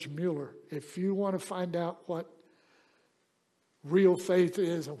Mueller. If you want to find out what real faith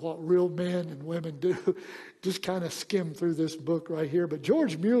is and what real men and women do, just kind of skim through this book right here. But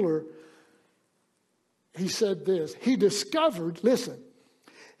George Mueller, he said this. He discovered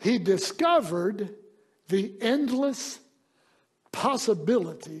the endless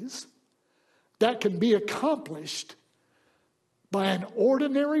possibilities that can be accomplished by an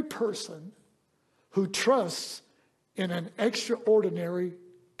ordinary person who trusts in an extraordinary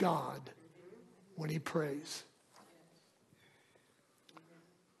God when he prays.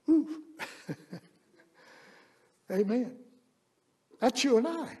 Ooh. Amen. That's you and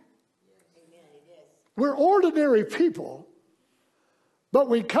I. We're ordinary people, but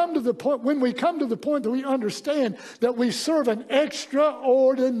when we come to the point that we understand that we serve an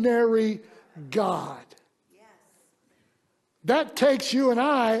extraordinary God, that takes you and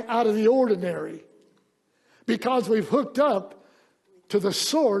I out of the ordinary, because we've hooked up to the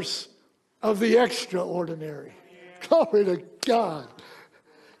source of the extraordinary. Glory to God.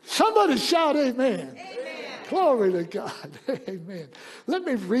 Somebody shout amen. Amen. Glory to God. Amen. Let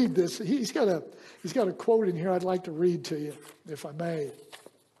me read this. He's got a quote in here I'd like to read to you, if I may.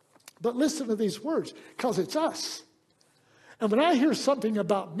 But listen to these words, because it's us. And when I hear something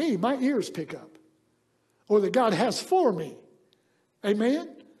about me, my ears pick up, or that God has for me. Amen?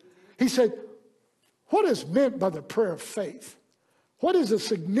 He said, what is meant by the prayer of faith? What is the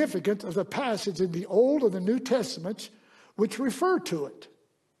significance of the passage in the Old and the New Testaments which refer to it?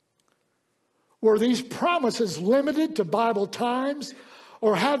 Were these promises limited to Bible times,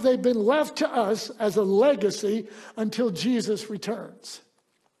 or have they been left to us as a legacy until Jesus returns?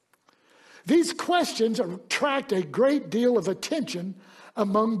 These questions attract a great deal of attention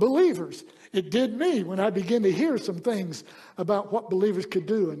among believers. It did me when I began to hear some things about what believers could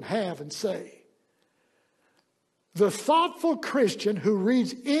do and have and say. The thoughtful Christian who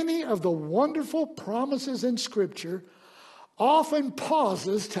reads any of the wonderful promises in Scripture often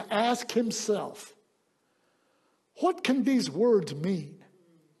pauses to ask himself, what can these words mean?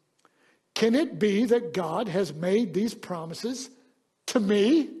 Can it be that God has made these promises to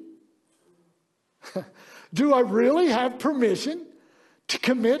me? Do I really have permission to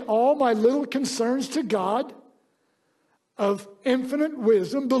commit all my little concerns to God of infinite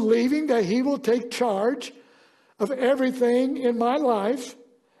wisdom, believing that He will take charge of everything in my life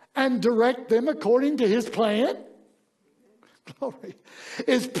and direct them according to His plan? Glory.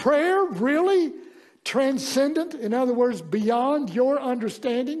 Is prayer really transcendent? In other words, beyond your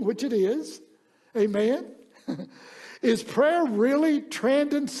understanding, which it is. Amen. Is prayer really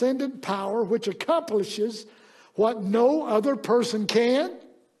transcendent power which accomplishes what no other person can?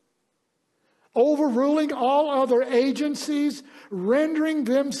 Overruling all other agencies, rendering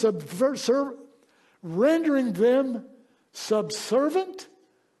them subservient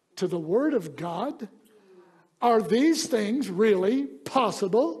to the Word of God? Are these things really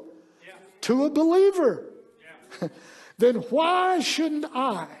possible to a believer? Then why shouldn't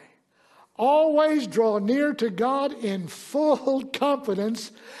I always draw near to God in full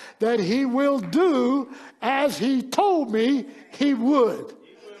confidence that He will do as He told me He would?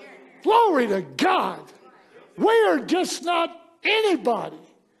 Glory to God. We are just not anybody.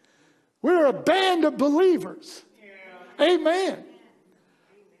 We're a band of believers. Amen.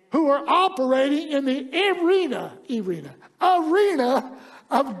 Who are operating in the arena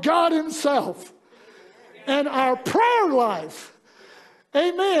of God Himself. And our prayer life,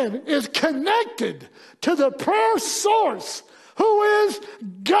 amen, is connected to the prayer source, who is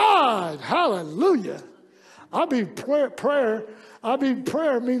God. Hallelujah.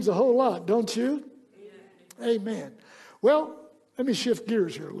 Prayer means a whole lot, don't you? Amen. Well, let me shift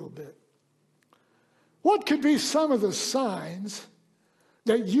gears here a little bit. What could be some of the signs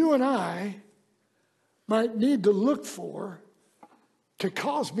that you and I might need to look for to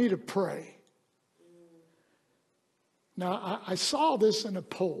cause me to pray? Now, I saw this in a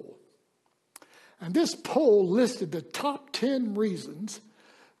poll. And this poll listed the top 10 reasons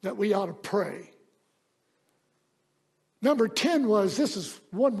that we ought to pray. Number 10 was, this is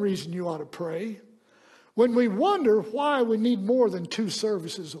one reason you ought to pray, when we wonder why we need more than 2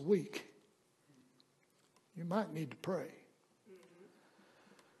 services a week. You might need to pray.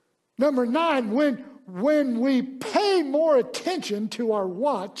 Number 9, when we pay more attention to our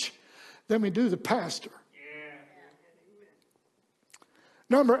watch than we do the pastor.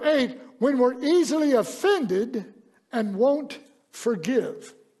 Number 8, when we're easily offended and won't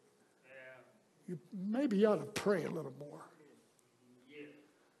forgive. Maybe you ought to pray a little more.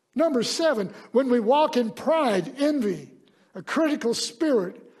 Number 7, when we walk in pride, envy, a critical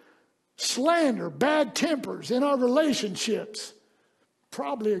spirit, slander, bad tempers in our relationships.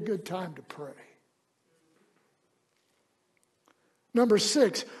 Probably a good time to pray. Number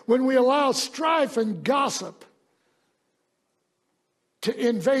 6, when we allow strife and gossip to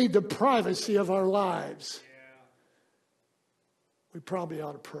invade the privacy of our lives, we probably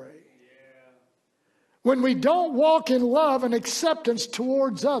ought to pray. When we don't walk in love and acceptance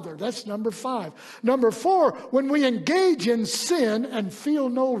towards others, that's number 5. Number 4, when we engage in sin and feel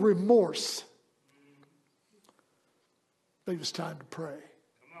no remorse, I think it's time to pray.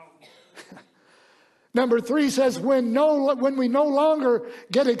 Number 3 says when we no longer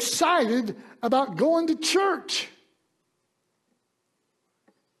get excited about going to church.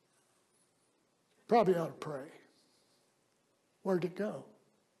 Probably ought to pray. Where'd it go?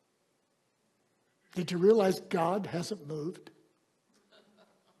 Did you realize God hasn't moved?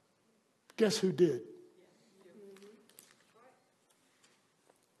 Guess who did?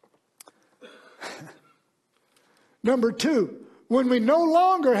 Number 2, when we no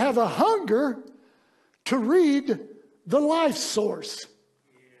longer have a hunger to read the life source,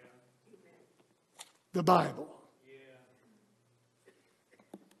 the Bible.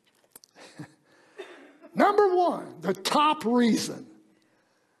 Number 1, the top reason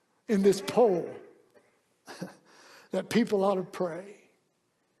in this poll that people ought to pray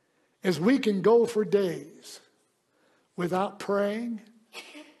is we can go for days without praying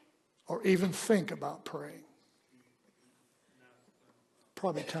or even think about praying.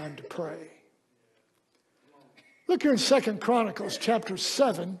 Probably time to pray. Look here in 2 Chronicles chapter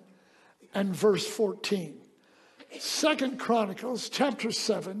 7 and verse 14. 2 Chronicles chapter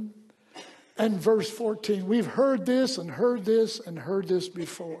 7 and verse 14. We've heard this and heard this and heard this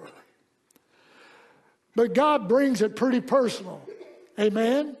before. But God brings it pretty personal.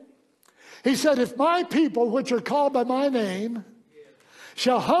 Amen? He said, if my people, which are called by my name,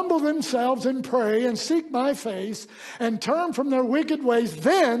 shall humble themselves and pray and seek my face and turn from their wicked ways,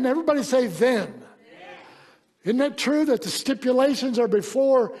 then, everybody say then. Isn't that true that the stipulations are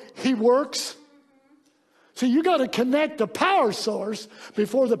before he works? See, you got to connect the power source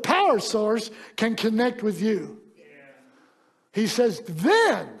before the power source can connect with you. He says,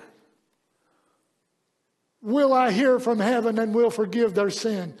 then will I hear from heaven and will forgive their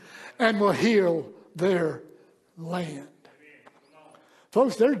sin and will heal their land.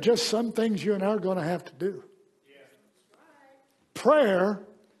 Folks, there are just some things you and I are going to have to do. Prayer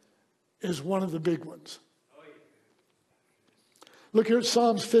is one of the big ones. Look here at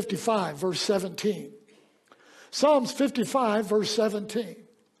Psalms 55, verse 17. Psalms 55, verse 17.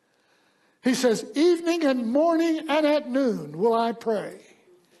 He says, evening and morning and at noon will I pray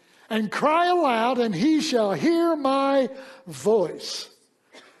and cry aloud, and he shall hear my voice.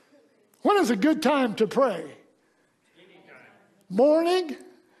 When is a good time to pray? Morning,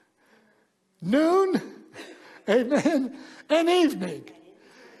 noon, amen, and evening.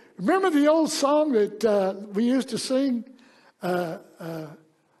 Remember the old song that we used to sing? I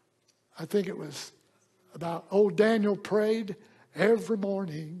think it was about old Daniel prayed every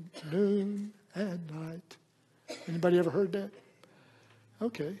morning, noon, and night. Anybody ever heard that?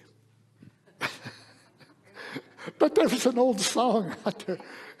 Okay. But there was an old song out there.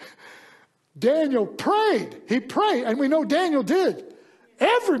 Daniel prayed. He prayed. And we know Daniel did.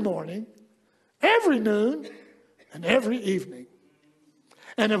 Every morning, every noon, and every evening.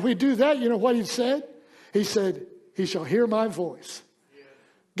 And if we do that, you know what he said? He said, he shall hear my voice.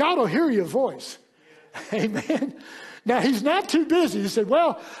 God will hear your voice. Amen. Now, he's not too busy. He said,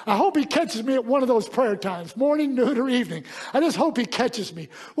 well, I hope he catches me at one of those prayer times, morning, noon, or evening. I just hope he catches me.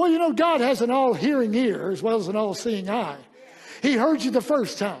 Well, you know, God has an all-hearing ear as well as an all-seeing eye. He heard you the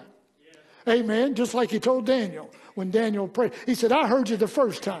first time. Amen. Just like he told Daniel when Daniel prayed. He said, I heard you the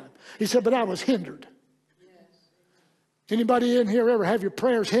first time. He said, but I was hindered. Anybody in here ever have your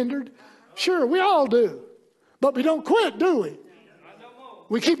prayers hindered? Sure, we all do. But we don't quit, do we?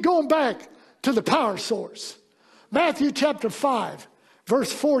 We keep going back to the power source. Matthew chapter 5,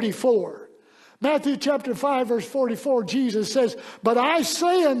 verse 44. Matthew chapter 5, verse 44, Jesus says, but I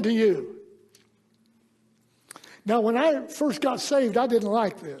say unto you. Now, when I first got saved, I didn't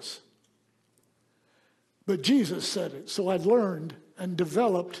like this. But Jesus said it, so I learned and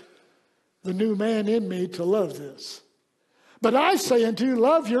developed the new man in me to love this. But I say unto you,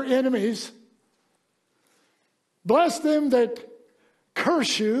 love your enemies, bless them that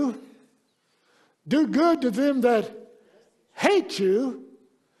curse you, do good to them that hate you,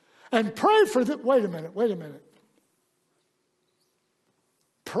 and pray for them. Wait a minute.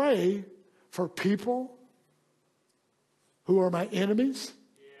 Pray for people who are my enemies.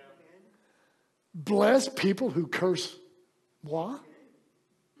 Bless people who curse moi.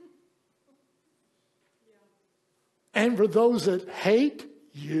 and for those that hate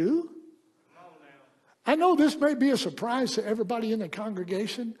you. I know this may be a surprise to everybody in the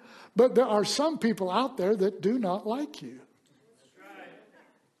congregation, but there are some people out there that do not like you.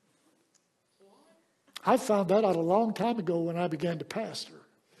 I found that out a long time ago when I began to pastor.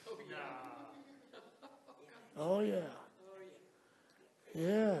 Oh, yeah.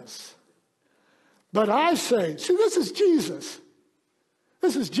 Yes. But I say, see, this is Jesus.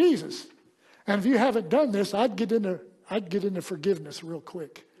 This is Jesus. And if you haven't done this, I'd get into forgiveness real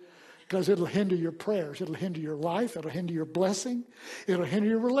quick. Because it'll hinder your prayers. It'll hinder your life. It'll hinder your blessing. It'll hinder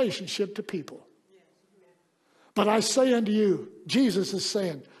your relationship to people. But I say unto you, Jesus is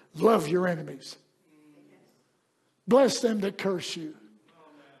saying, love your enemies. Bless them that curse you.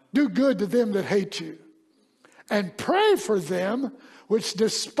 Do good to them that hate you. And pray for them which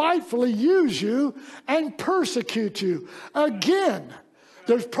despitefully use you and persecute you. Again,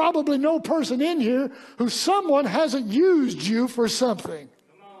 there's probably no person in here who someone hasn't used you for something.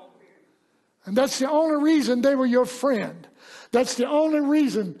 And that's the only reason they were your friend. That's the only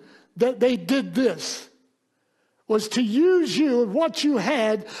reason that they did this, was to use you and what you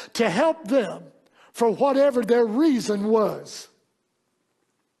had to help them for whatever their reason was.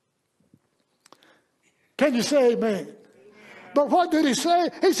 Can you say amen? But what did he say?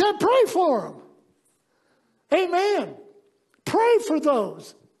 He said, pray for them. Amen. Pray for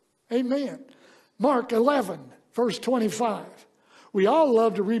those. Amen. Mark 11, verse 25. We all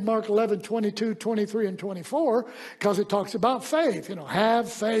love to read Mark 11, 22, 23, and 24 because it talks about faith. You know,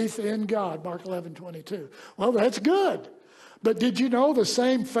 have faith in God, Mark 11, 22. Well, that's good. But did you know the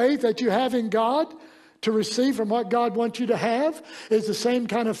same faith that you have in God to receive from what God wants you to have is the same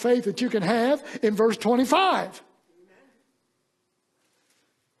kind of faith that you can have in verse 25.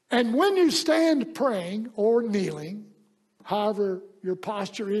 And when you stand praying or kneeling, however your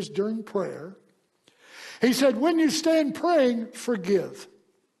posture is during prayer, he said, when you stand praying, forgive.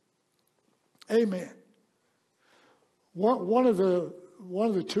 Amen. One of the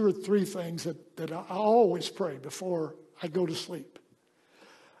 2 or 3 things that I always pray before I go to sleep.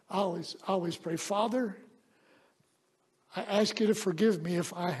 I always pray, Father, I ask you to forgive me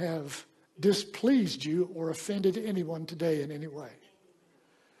if I have displeased you or offended anyone today in any way.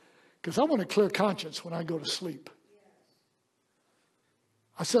 Because I want a clear conscience when I go to sleep.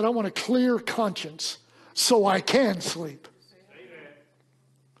 I said I want a clear conscience so I can sleep. Amen.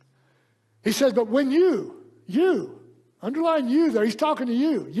 He said, but when you, underline you there, he's talking to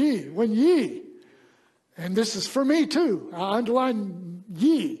you, ye, when ye, and this is for me too, I underline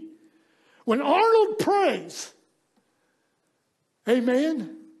ye. When Arnold prays,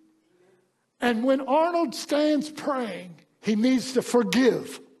 amen, and when Arnold stands praying, he needs to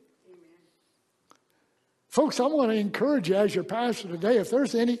forgive. Folks, I want to encourage you as your pastor today, if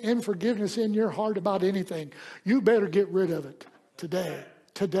there's any unforgiveness in your heart about anything, you better get rid of it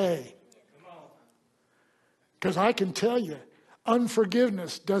today. Because I can tell you,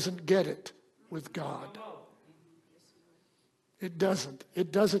 unforgiveness doesn't get it with God. It doesn't.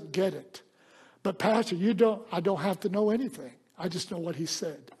 It doesn't get it. But Pastor, I don't have to know anything. I just know what he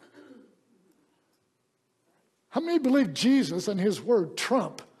said. How many believe Jesus and his word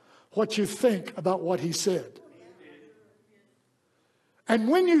trump what you think about what he said? And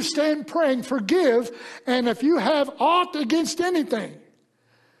when you stand praying, forgive. And if you have aught against anything,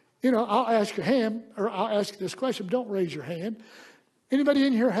 I'll ask your hand, or I'll ask you this question. Don't raise your hand. Anybody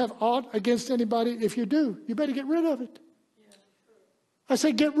in here have aught against anybody? If you do, you better get rid of it. I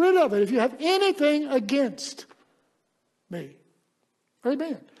say get rid of it if you have anything against me.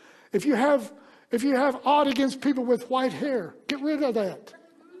 Amen. If you have aught against people with white hair, get rid of that.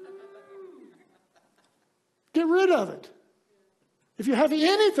 Get rid of it. If you have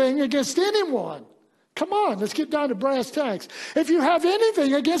anything against anyone, come on, let's get down to brass tacks. If you have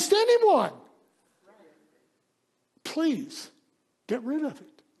anything against anyone, please get rid of it.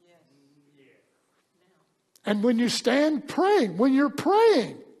 And when you stand praying, when you're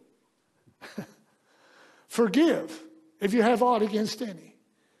praying, forgive if you have aught against any.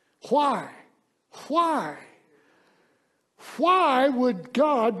 Why? Why? Why would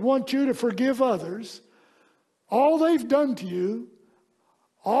God want you to forgive others? All they've done to you,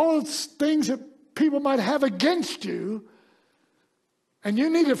 all the things that people might have against you, and you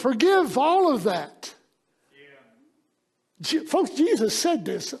need to forgive all of that. Yeah. Folks, Jesus said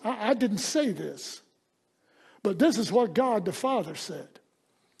this. I didn't say this. But this is what God the Father said.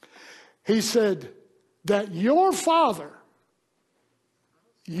 He said that your Father,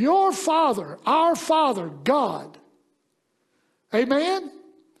 our Father, God, amen?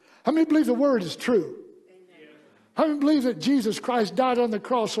 How many believe the word is true? How many believe that Jesus Christ died on the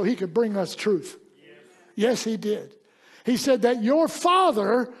cross so he could bring us truth? Yes, he did. He said that your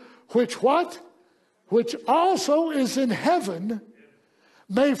Father, which what? Which also is in heaven,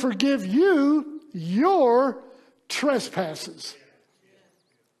 may forgive you your trespasses.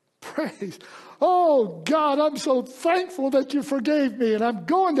 Praise. Oh, God, I'm so thankful that you forgave me, and I'm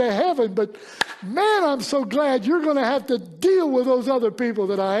going to heaven, but man, I'm so glad you're going to have to deal with those other people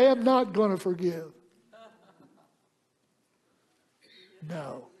that I am not going to forgive.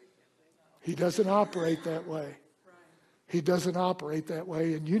 No, he doesn't operate that way. He doesn't operate that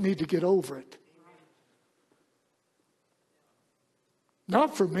way, and you need to get over it.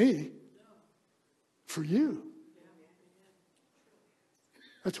 Not for me, for you.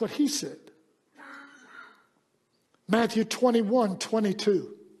 That's what he said. Matthew 21:22.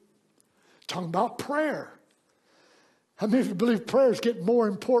 Talking about prayer. How many of you believe prayer is getting more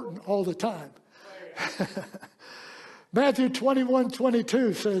important all the time? Matthew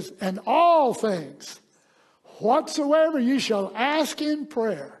 21:22 says, and all things, whatsoever you shall ask in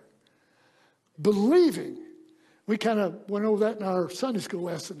prayer, believing. We kind of went over that in our Sunday school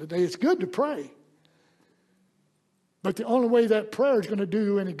lesson today. It's good to pray. But the only way that prayer is going to do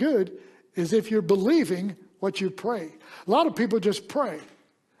you any good is if you're believing what you pray. A lot of people just pray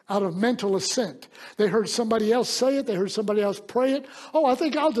out of mental assent. They heard somebody else say it. They heard somebody else pray it. Oh, I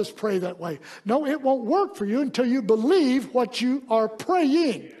think I'll just pray that way. No, it won't work for you until you believe what you are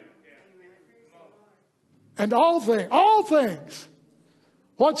praying. And all things,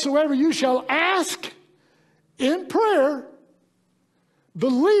 whatsoever you shall ask in prayer,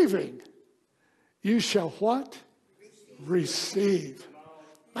 believing, you shall what? Receive.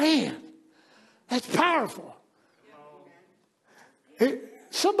 Man, that's powerful.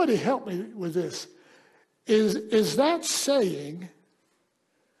 Somebody help me with this. Is that saying,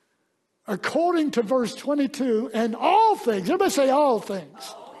 according to verse 22, and all things, everybody say all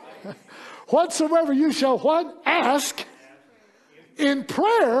things. Whatsoever you shall what? Ask in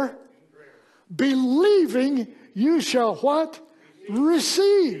prayer, believing you shall what?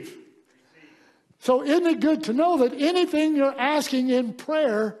 Receive. So isn't it good to know that anything you're asking in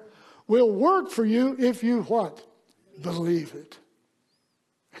prayer will work for you if you what? Believe it.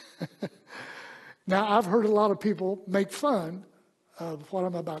 Now, I've heard a lot of people make fun of what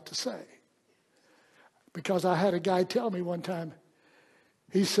I'm about to say. Because I had a guy tell me one time,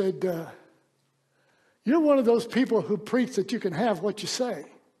 he said, you're one of those people who preach that you can have what you say.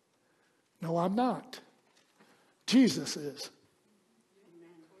 No, I'm not. Jesus is.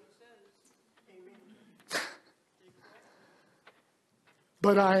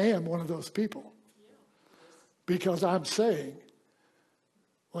 But I am one of those people. Because I'm saying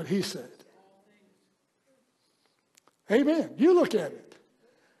what he said. Amen. You look at it.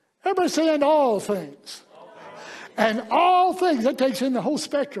 Everybody saying all things. And all things. That takes in the whole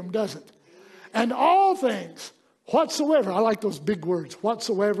spectrum, doesn't it? And all things, whatsoever. I like those big words.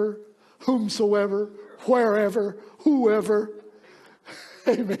 Whatsoever, whomsoever, wherever, whoever.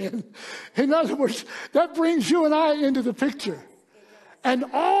 Amen. In other words, that brings you and I into the picture. And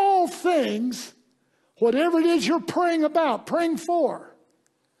all things, whatever it is you're praying about, praying for.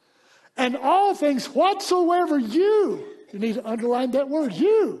 And all things, whatsoever you need to underline that word,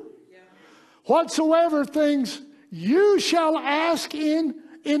 you. Whatsoever things you shall ask in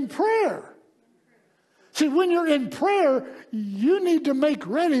prayer. See, when you're in prayer, you need to make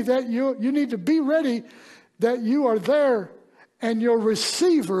ready that you need to be ready that you are there and your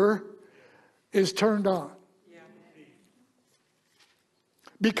receiver is turned on.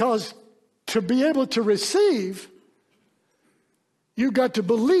 Because to be able to receive, you got to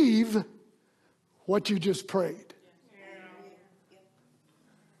believe what you just prayed.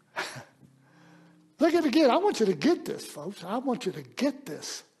 Look at it again. I want you to get this, folks. I want you to get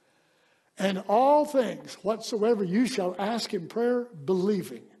this. And all things, whatsoever you shall ask in prayer,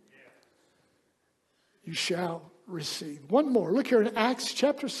 believing, you shall receive. One more. Look here in Acts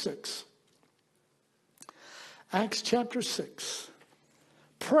chapter 6. Acts chapter 6.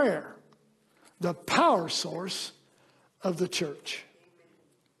 Prayer, the power source of the church.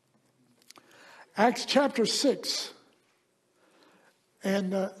 Acts chapter 6.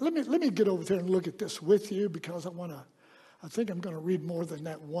 And let me get over there and look at this with you because I think I'm going to read more than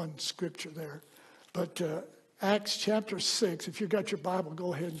that one scripture there. But Acts chapter 6, if you've got your Bible,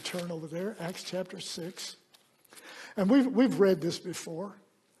 go ahead and turn over there. Acts chapter 6. And we've read this before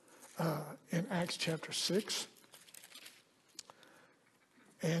in Acts chapter 6.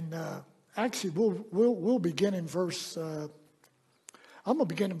 And actually, we'll begin in verse, I'm going to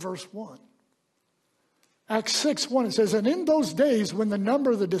begin in verse 1. Acts 6:1, it says, and in those days when the number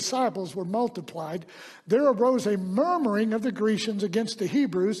of the disciples were multiplied, there arose a murmuring of the Grecians against the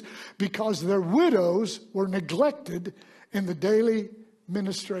Hebrews because their widows were neglected in the daily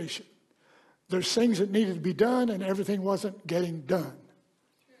ministration. There's things that needed to be done, and everything wasn't getting done.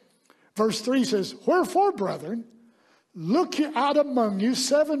 Verse 3 says, wherefore, brethren, look ye out among you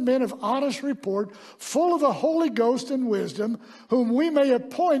 7 men of honest report, full of the Holy Ghost and wisdom, whom we may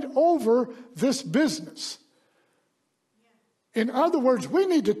appoint over this business. In other words, we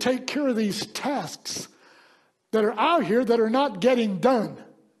need to take care of these tasks that are out here that are not getting done.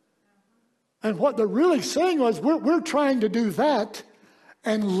 And what they're really saying was, we're trying to do that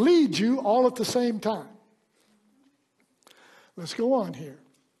and lead you all at the same time. Let's go on here.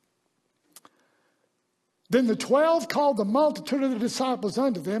 Then the 12 called the multitude of the disciples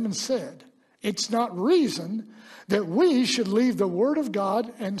unto them and said, it's not reason that we should leave the word of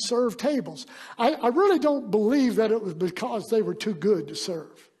God and serve tables. I really don't believe that it was because they were too good to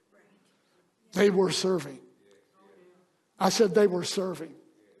serve. They were serving. I said they were serving.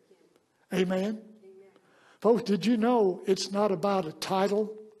 Amen. Folks, did you know it's not about a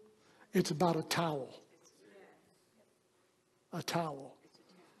title? It's about a towel. A towel.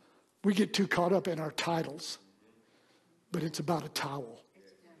 We get too caught up in our titles. But it's about a towel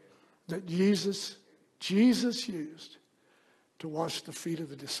that Jesus used to wash the feet of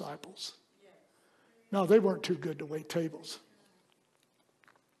the disciples. No, they weren't too good to wait tables.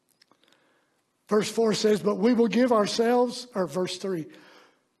 Verse 4 says, but we will give ourselves, or verse 3,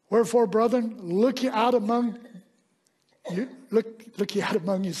 wherefore, brethren, look ye out among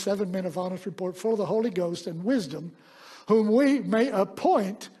you 7 men of honest report, full of the Holy Ghost and wisdom, whom we may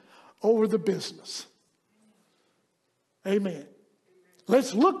appoint over the business. Amen.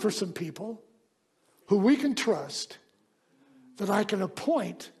 Let's look for some people who we can trust, that I can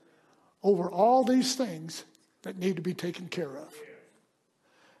appoint over all these things that need to be taken care of.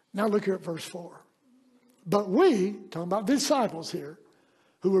 Now look here at verse 4. But we, talking about disciples here,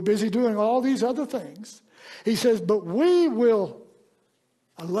 who were busy doing all these other things, he says, but we will,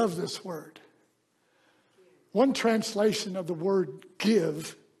 I love this word. One translation of the word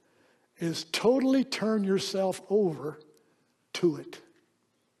give is totally turn yourself over to it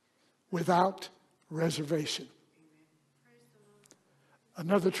without reservation.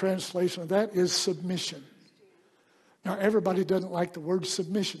 Another translation of that is submission. Now, everybody doesn't like the word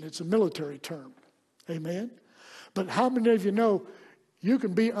submission. It's a military term. Amen? But how many of you know you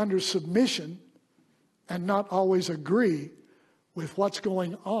can be under submission and not always agree with what's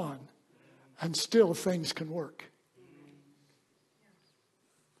going on, and still things can work?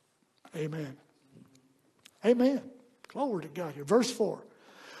 Amen. Amen. Glory to God here. Verse 4.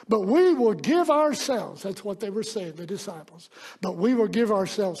 But we will give ourselves, that's what they were saying, the disciples. But we will give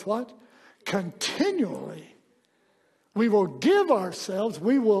ourselves what? Continually. We will give ourselves,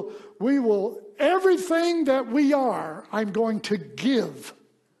 we will, everything that we are, I'm going to give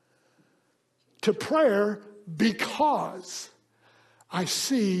to prayer because I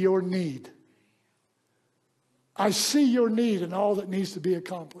see your need. I see your need and all that needs to be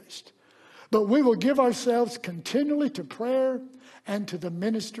accomplished. But we will give ourselves continually to prayer and to the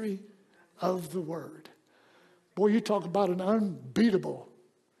ministry of the word. Boy, you talk about an unbeatable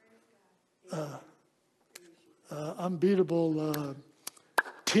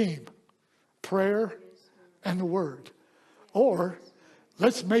team. Prayer and the word. Or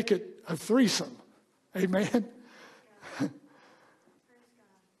let's make it a threesome. Amen.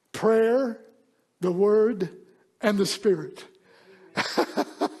 Prayer, the word, and the spirit.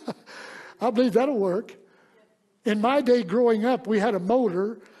 I believe that'll work. In my day growing up, we had a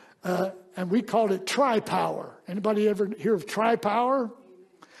motor, and we called it Tri-Power. Anybody ever hear of Tri-Power?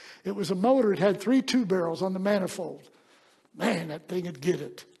 It was a motor. It had 3 2-barrels on the manifold. Man, that thing would get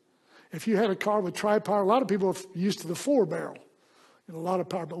it. If you had a car with Tri-Power, a lot of people are used to the 4-barrel. A lot of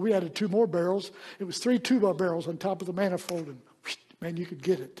power. But we added 2 more barrels. It was 3 2-barrels on top of the manifold, and man, you could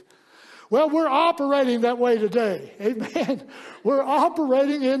get it. Well, we're operating that way today. Amen. We're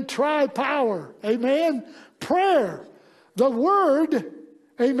operating in Tri-Power. Amen. Prayer, the word,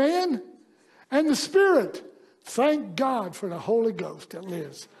 amen, and the spirit. Thank God for the Holy Ghost that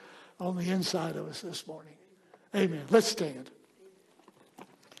lives on the inside of us this morning. Amen. Let's stand.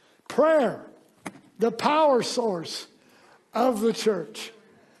 Prayer, the power source of the church.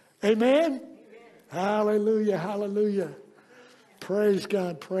 Amen. Hallelujah, hallelujah. Praise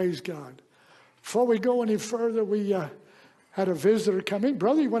God, praise God. Before we go any further, we had a visitor come in.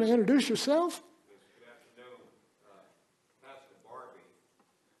 Brother, you want to introduce yourself? Good afternoon. Pastor Barbie.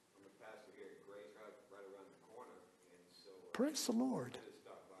 I'm a pastor here at Grace, right around the corner. And so, praise the Lord. I just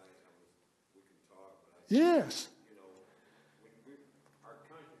stopped by and we can talk. But Yes. You know, our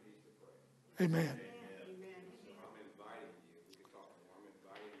country needs to pray. Amen. So I'm inviting you. We can talk more. I'm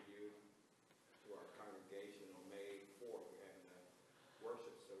inviting you to our congregation on May 4th.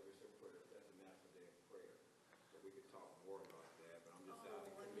 talk more about that, but I'm just out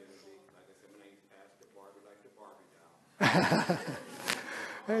in the community. Like I said, my name's Pastor Barbie, like the Barbie doll.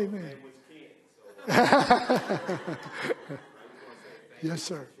 Amen. My name was Ken, so I just want to say thank Yes,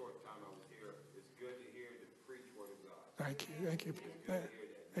 you sir. for the short time I was here. It's good to hear the preach word of God. Thank you. Thank you. It's good to hear that.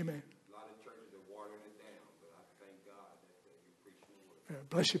 Amen. A lot of churches are watering it down, but I thank God that you're preaching the word.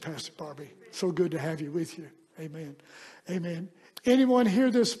 Bless you, Pastor Barbie. So good to have you with you. Amen. Amen. Anyone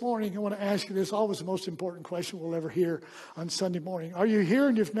here this morning, I want to ask you this, always the most important question we'll ever hear on Sunday morning. Are you here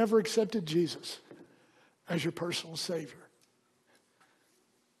and you've never accepted Jesus as your personal Savior?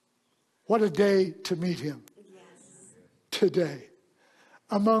 What a day to meet him. Yes. Today.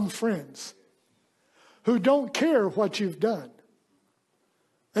 Among friends who don't care what you've done.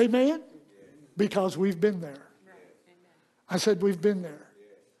 Amen? Because we've been there. I said we've been there.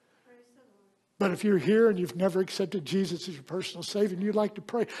 But if you're here and you've never accepted Jesus as your personal Savior and you'd like to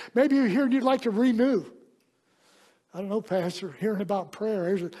pray, maybe you're here and you'd like to renew. I don't know, Pastor, hearing about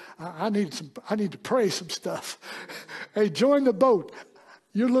prayer, I need to pray some stuff. Hey, join the boat.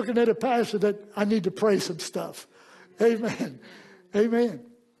 You're looking at a pastor that I need to pray some stuff. Amen. Amen.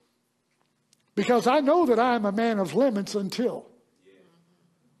 Because I know that I am a man of limits until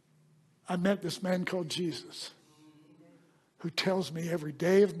I met this man called Jesus, who tells me every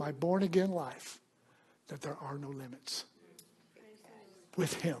day of my born-again life that there are no limits.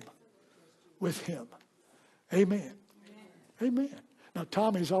 With him. With him. Amen. Amen. Now,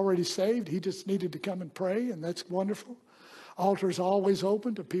 Tommy's already saved. He just needed to come and pray, and that's wonderful. Altar's always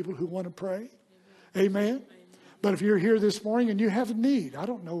open to people who want to pray. Amen. But if you're here this morning and you have a need, I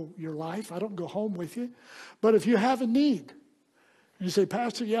don't know your life. I don't go home with you. But if you have a need, and you say,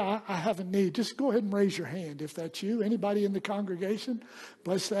 Pastor, yeah, I have a need. Just go ahead and raise your hand if that's you. Anybody in the congregation?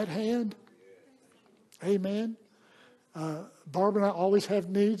 Bless that hand. Amen. Barbara and I always have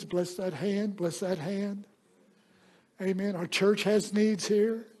needs. Bless that hand. Bless that hand. Amen. Our church has needs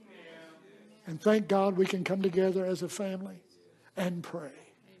here. And thank God we can come together as a family and pray.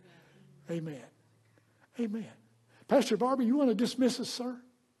 Amen. Amen. Pastor Barbara, you want to dismiss us, sir?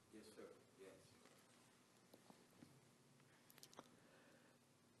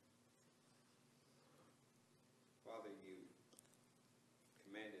 Father, you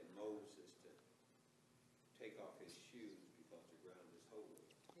commanded Moses to take off his shoes because the ground is holy.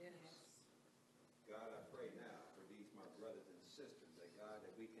 Yes. God, I pray now for these, my brothers and sisters, that God,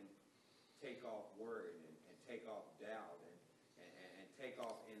 that we can take off worry and take off doubt and take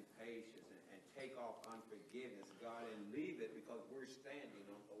off impatience and take off unforgiveness, God, and leave it because we're standing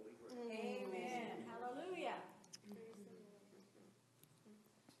on holy ground. Amen. Hallelujah.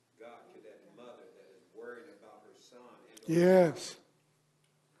 God, to that mother that is worried about her son. Yes.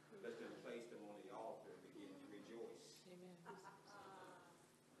 Let them place them on the altar and begin to rejoice. Amen.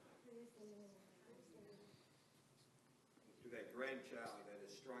 To that grandchild that is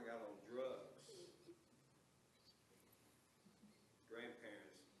strung out on drugs.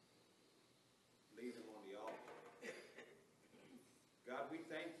 Grandparents, leave them on the altar. God, we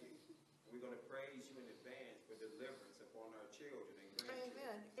thank you. We're going to praise you in advance for deliverance upon our children and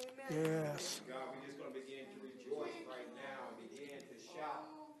grandchildren. Amen. Yes. God, we're just going to begin to rejoice right now and begin to shout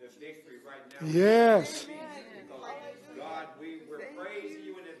the victory right now. Yes. Because, God, we're praising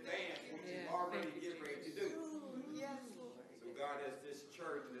you in advance for what you already get ready to do. So, God, as this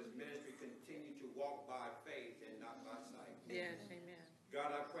church and this ministry continue to walk by faith and not by sight. Yes, amen.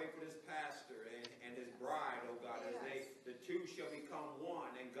 God, I pray for this pastor and his bride, oh God, as the two shall become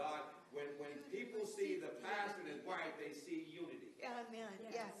one. And God, when people see the pastor and his wife, they see unity. Amen.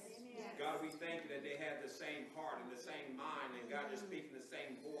 Yes. God, we thank you that they have the same heart and the same mind, and God, they're speaking the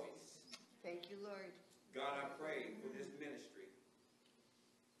same voice. Thank you, Lord. God, I pray for this ministry.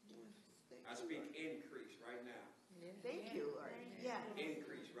 I speak increase right now. Thank you, Lord. Yes.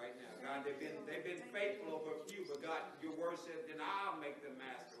 Increase right now. God, they've been faithful over a few, but God, your word said, then I'll make them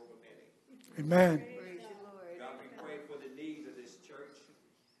master over many. Amen. Praise you, Lord. God, we pray for the needs of this church.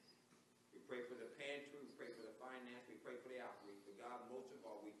 We pray for the pantry. We pray for the finance. We pray for the outreach. But God, most of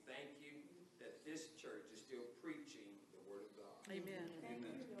all, we thank you that this church is still preaching the word of God. Amen.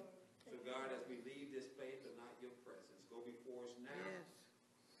 Amen. So God, as we leave this place but not your presence, go before us now. Yes.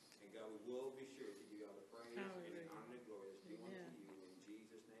 And God, we will be sure to give you all the praise and Hallelujah. the honor and glory that's due Amen. unto you. In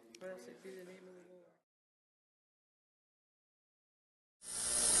Jesus' name we Blessed pray. be the name of the Lord.